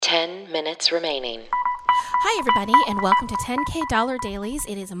10 minutes remaining. Hi, everybody, and welcome to 10K Dollar Dailies.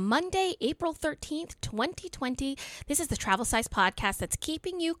 It is Monday, April 13th, 2020. This is the travel size podcast that's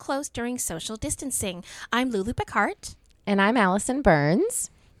keeping you close during social distancing. I'm Lulu Picard. And I'm Allison Burns.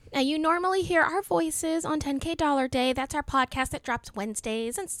 Now, you normally hear our voices on 10K Dollar Day. That's our podcast that drops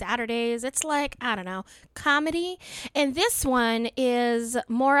Wednesdays and Saturdays. It's like, I don't know, comedy. And this one is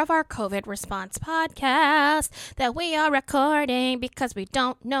more of our COVID response podcast that we are recording because we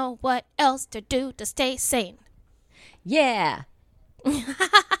don't know what else to do to stay sane. Yeah.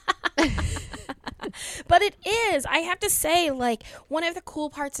 But it is. I have to say, like, one of the cool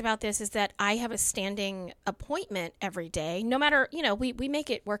parts about this is that I have a standing appointment every day. No matter, we make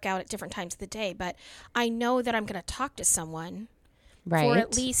it work out at different times of the day, but I know that I'm going to talk to someone for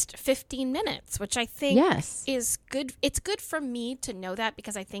at least 15 minutes, which I think is good. It's good for me to know that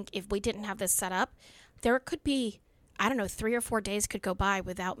because I think if we didn't have this set up, there could be, 3 or 4 days could go by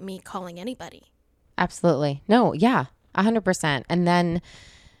without me calling anybody. Absolutely. No, yeah, 100%. And then...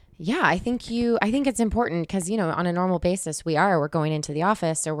 yeah, I think it's important because, on a normal basis, we're going into the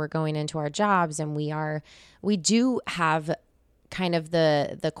office or we're going into our jobs and we do have kind of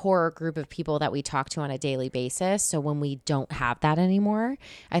the core group of people that we talk to on a daily basis. So when we don't have that anymore,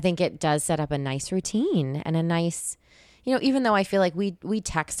 I think it does set up a nice routine and a nice, even though I feel like we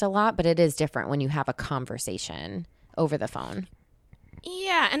text a lot, but it is different when you have a conversation over the phone.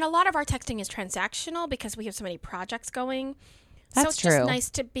 Yeah, and a lot of our texting is transactional because we have so many projects going. That's so it's true. Just nice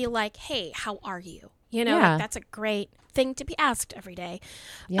to be like, hey, how are you? Like, that's a great thing to be asked every day.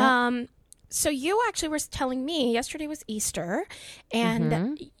 Yeah. So you actually were telling me yesterday was Easter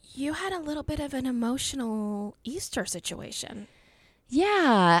and you had a little bit of an emotional Easter situation.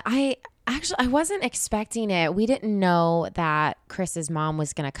 Yeah, I wasn't expecting it. We didn't know that Chris's mom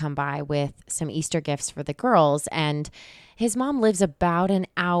was going to come by with some Easter gifts for the girls. And his mom lives about an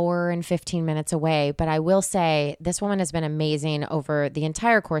hour and 15 minutes away. But I will say this woman has been amazing over the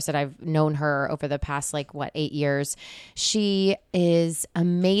entire course that I've known her over the past, 8 years. She is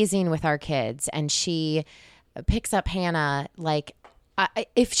amazing with our kids. And she picks up Hannah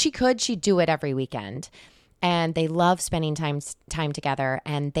if she could, she'd do it every weekend. And they love spending time together,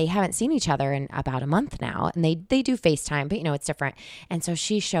 and they haven't seen each other in about a month now. And they do FaceTime, but it's different. And so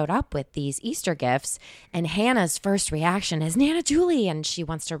she showed up with these Easter gifts, and Hannah's first reaction is Nana Julie, and she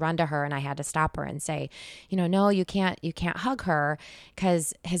wants to run to her. And I had to stop her and say, no, you can't hug her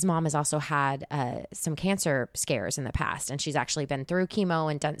because his mom has also had some cancer scares in the past, and she's actually been through chemo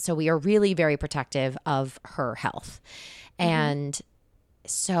and done. So we are really very protective of her health, and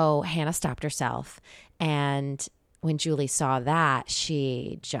so Hannah stopped herself. And when Julie saw that,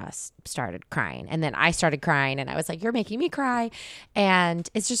 she just started crying. And then I started crying and I was like, you're making me cry. And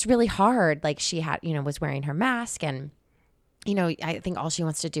it's just really hard. Like she had, was wearing her mask and, I think all she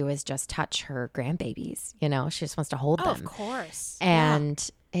wants to do is just touch her grandbabies. She just wants to hold them. Of course. And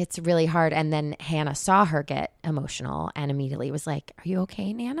it's really hard. And then Hannah saw her get emotional and immediately was like, are you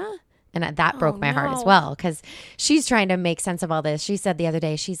okay, Nana? And that broke my heart as well because she's trying to make sense of all this. She said the other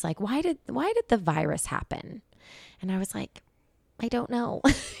day, she's like, why did the virus happen? And I was like, I don't know.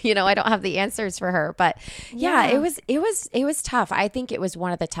 I don't have the answers for her. But it was tough. I think it was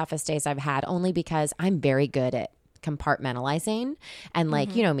one of the toughest days I've had only because I'm very good at compartmentalizing. And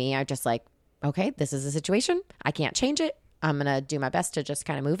me, I'm just like, okay, this is a situation. I can't change it. I'm going to do my best to just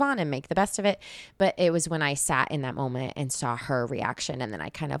kind of move on and make the best of it. But it was when I sat in that moment and saw her reaction, and then I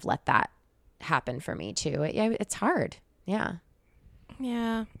kind of let that happen for me too. It's hard. Yeah.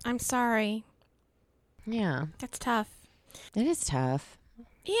 Yeah. I'm sorry. Yeah. That's tough. It is tough.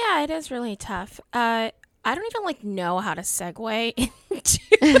 Yeah, it is really tough. I don't even know how to segue into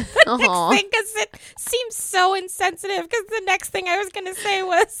the next thing because it seems so insensitive because the next thing I was going to say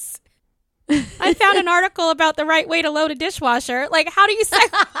was... I found an article about the right way to load a dishwasher. How do you say?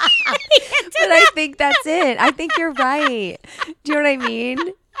 But I think that's it. I think you're right. Do you know what I mean?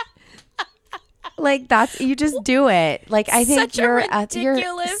 You just do it. I think such you're a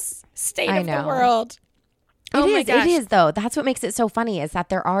ridiculous state of the world. It is though. That's what makes it so funny is that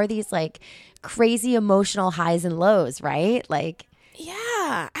there are these crazy emotional highs and lows, right?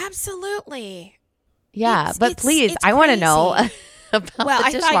 Yeah, absolutely. Yeah, but please, I want to know. Well,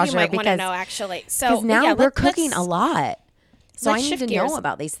 I thought you might want to know, actually. So now we're cooking a lot. So I need to gears. know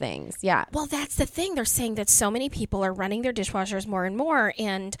about these things. Yeah. Well, that's the thing. They're saying that so many people are running their dishwashers more and more.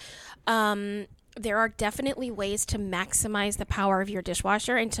 And there are definitely ways to maximize the power of your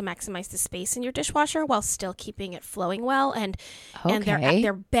dishwasher and to maximize the space in your dishwasher while still keeping it flowing well. And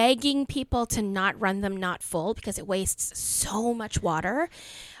they're begging people to not run them not full because it wastes so much water.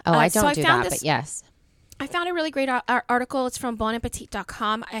 Oh, I don't do that, but yes. I found a really great article. It's from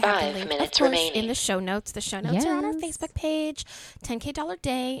bonappetit.com. I have the link, of course, in the show notes. The show notes are on our Facebook page, $10K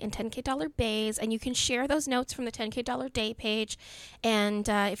Day and $10K Bays, and you can share those notes from the $10K Day page. And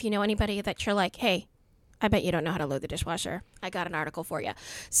if you know anybody that you're like, hey, I bet you don't know how to load the dishwasher, I got an article for you.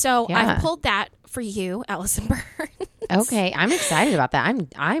 So I pulled that for you, Allison Burns. Okay, I'm excited about that.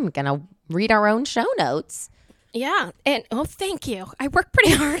 I'm gonna read our own show notes. Yeah, and thank you. I work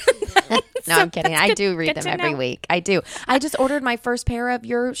pretty hard on that. No, I'm kidding. I do read them every week. I do. I just ordered my first pair of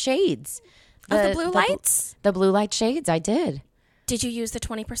your shades. The blue lights? The blue light shades. I did. Did you use the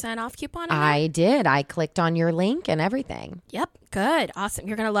 20% off coupon? I did. I clicked on your link and everything. Yep. Good. Awesome.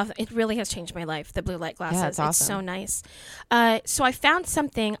 You're going to love it. It really has changed my life, the blue light glasses. Yeah, it's awesome. It's so nice. So I found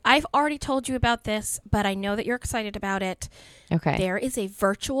something. I've already told you about this, but I know that you're excited about it. Okay. There is a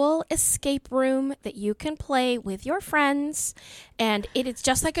virtual escape room that you can play with your friends, and it is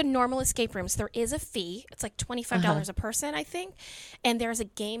just like a normal escape room. So there is a fee. It's like $25 a person, I think. And there's a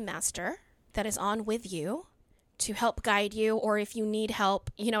game master that is on with you to help guide you, or if you need help,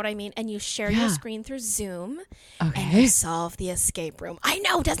 you know what I mean? And you share your screen through Zoom and you solve the escape room. I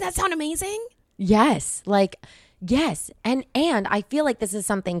know. Doesn't that sound amazing? Yes. Yes. And I feel like this is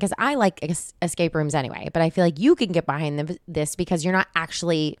something, because I like escape rooms anyway, but I feel like you can get behind this because you're not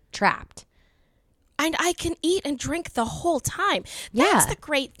actually trapped. And I can eat and drink the whole time. That's the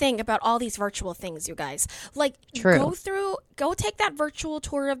great thing about all these virtual things, you guys. Like, go take that virtual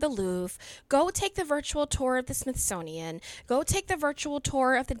tour of the Louvre. Go take the virtual tour of the Smithsonian. Go take the virtual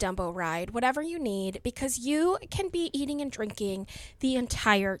tour of the Dumbo ride, whatever you need, because you can be eating and drinking the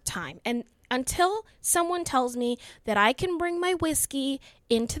entire time. And until someone tells me that I can bring my whiskey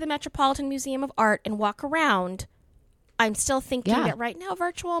into the Metropolitan Museum of Art and walk around, I'm still thinking that right now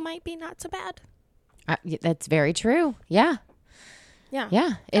virtual might be not so bad. That's very true. Yeah.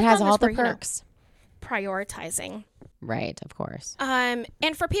 Yeah. It has all the perks. Prioritizing. Right. Of course. And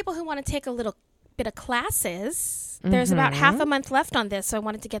for people who want to take a little bit of classes, there's about half a month left on this, so I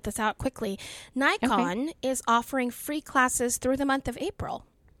wanted to get this out quickly. Nikon is offering free classes through the month of April.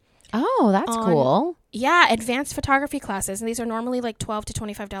 Oh, that's cool. Yeah, advanced photography classes, and these are normally like $12 to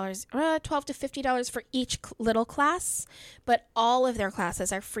 $25, $12 to $50 for each little class, but all of their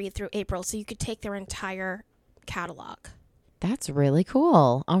classes are free through April, so you could take their entire catalog. That's really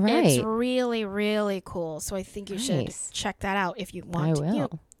cool. All right. It's really, really cool, so I think you should check that out if you want. I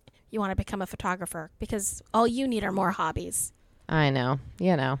will. You want to become a photographer, because all you need are more hobbies. I know.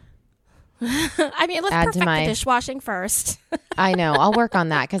 You know. I mean, let's perfect the dishwashing first. I know. I'll work on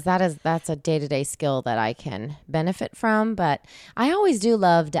that, because that's a day-to-day skill that I can benefit from. But I always do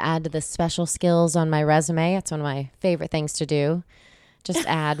love to add to the special skills on my resume. It's one of my favorite things to do. Just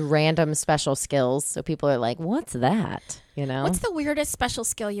add random special skills, so people are like, "What's that?" You know. What's the weirdest special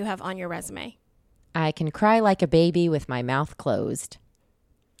skill you have on your resume? I can cry like a baby with my mouth closed.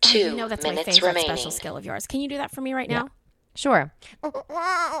 2 you know that's minutes my favorite remaining. special skill of yours. Can you do that for me right now? Sure.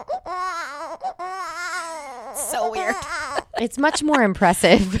 So weird. It's much more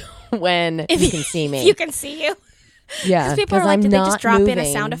impressive when you can see me. You can see you. Yeah. Because people are like, did they just drop in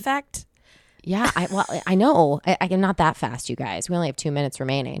a sound effect? Yeah, I know. I'm not that fast, you guys. We only have 2 minutes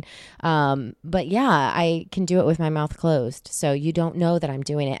remaining. But yeah, I can do it with my mouth closed. So you don't know that I'm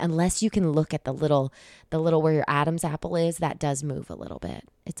doing it unless you can look at the little where your Adam's apple is. That does move a little bit.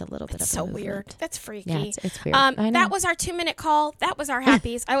 It's a little bit of so movement. Weird. That's freaky. Yeah, it's weird. That was our 2-minute call. That was our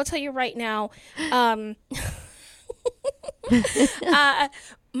happies. I will tell you right now.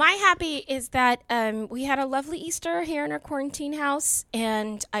 My happy is that we had a lovely Easter here in our quarantine house,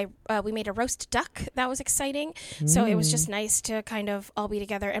 and we made a roast duck. That was exciting. So it was just nice to kind of all be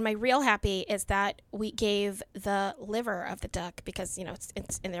together. And my real happy is that we gave the liver of the duck, because you know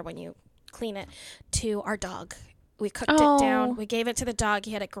it's in there when you clean it, to our dog. We cooked it down. We gave it to the dog.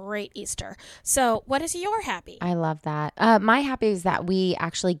 He had a great Easter. So what is your happy? I love that. My happy is that we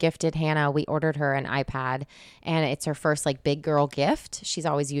actually gifted Hannah. We ordered her an iPad, and it's her first like big girl gift. She's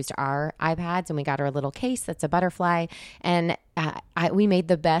always used our iPads, and we got her a little case that's a butterfly. And we made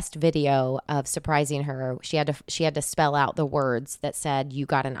the best video of surprising her. She had to spell out the words that said "you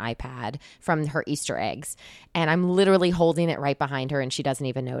got an iPad" from her Easter eggs, and I'm literally holding it right behind her, and she doesn't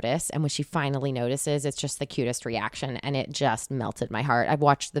even notice. And when she finally notices, it's just the cutest reaction, and it just melted my heart. I've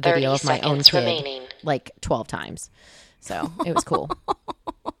watched the video of my own kid like 12 times, so it was cool.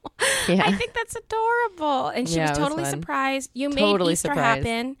 Yeah. I think that's adorable. And she Yeah, was it was totally fun. surprised. You made Totally Easter surprised.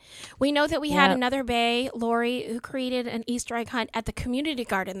 happen. We know that we had Yep. another bae, Lori, who created an Easter egg hunt at the community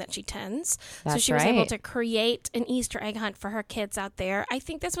garden that she tends. So That's she was able right. to create an Easter egg hunt for her kids out there. I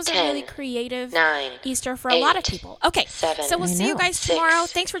think this was a 10, really creative 9, Easter for a lot of 8, people. Okay, 7, so we'll I see you know. guys 6, tomorrow.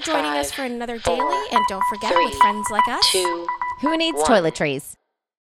 Thanks for joining us 5, for another 4, daily. And don't forget, 3, with friends like us, 2, Who needs 1. toiletries?